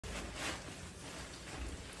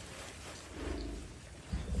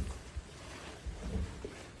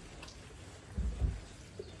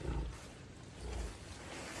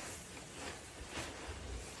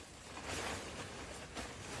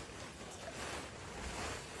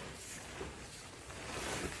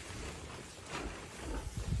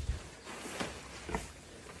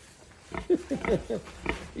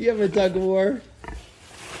You have a tug of war.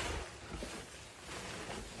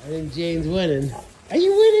 I think Jane's winning. Are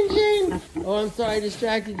you winning, Jane? Oh, I'm sorry, I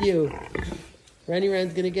distracted you. Rennie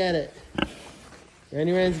Ren's gonna get it.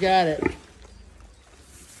 Rennie Ren's got it.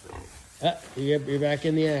 You're back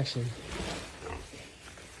in the action.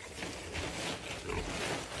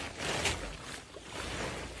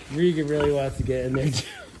 Regan really wants to get in there too.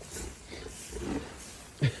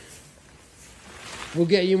 We'll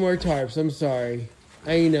get you more tarps. I'm sorry.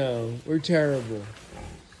 I know. We're terrible.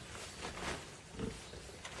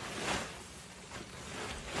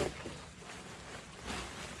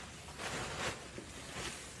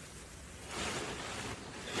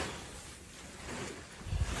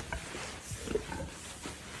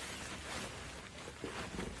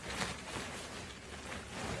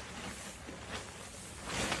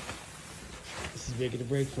 She's making a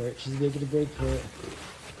break for it. She's making a break for it.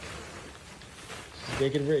 She's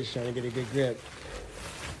making a break. She's trying to get a good grip.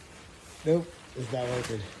 Nope, it's not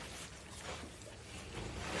working.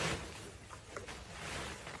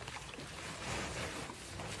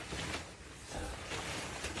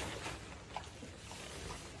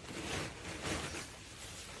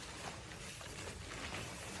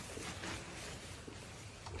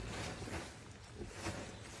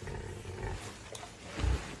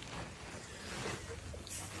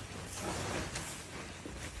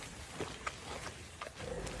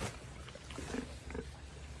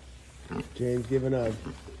 Jane's giving up.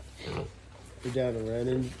 We're down to Ren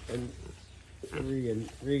and Regan.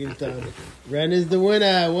 Regan's done. Ren is the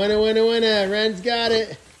winner. Winner, winner, winner. Ren's got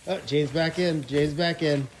it. Oh, Jane's back in. Jane's back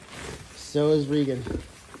in. So is Regan.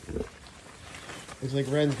 Looks like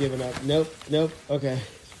Ren's giving up. Nope, nope. Okay.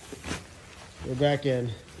 We're back in.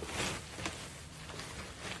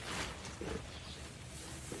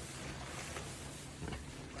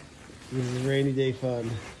 This is rainy day fun.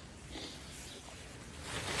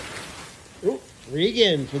 Oh,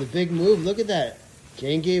 Regan for the big move. Look at that.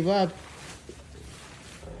 Jane gave up.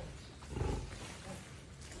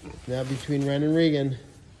 Now between Ren and Regan.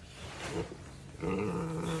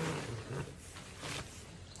 Do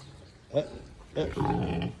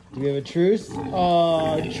we have a truce?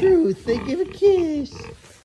 Oh, truce. They give a kiss.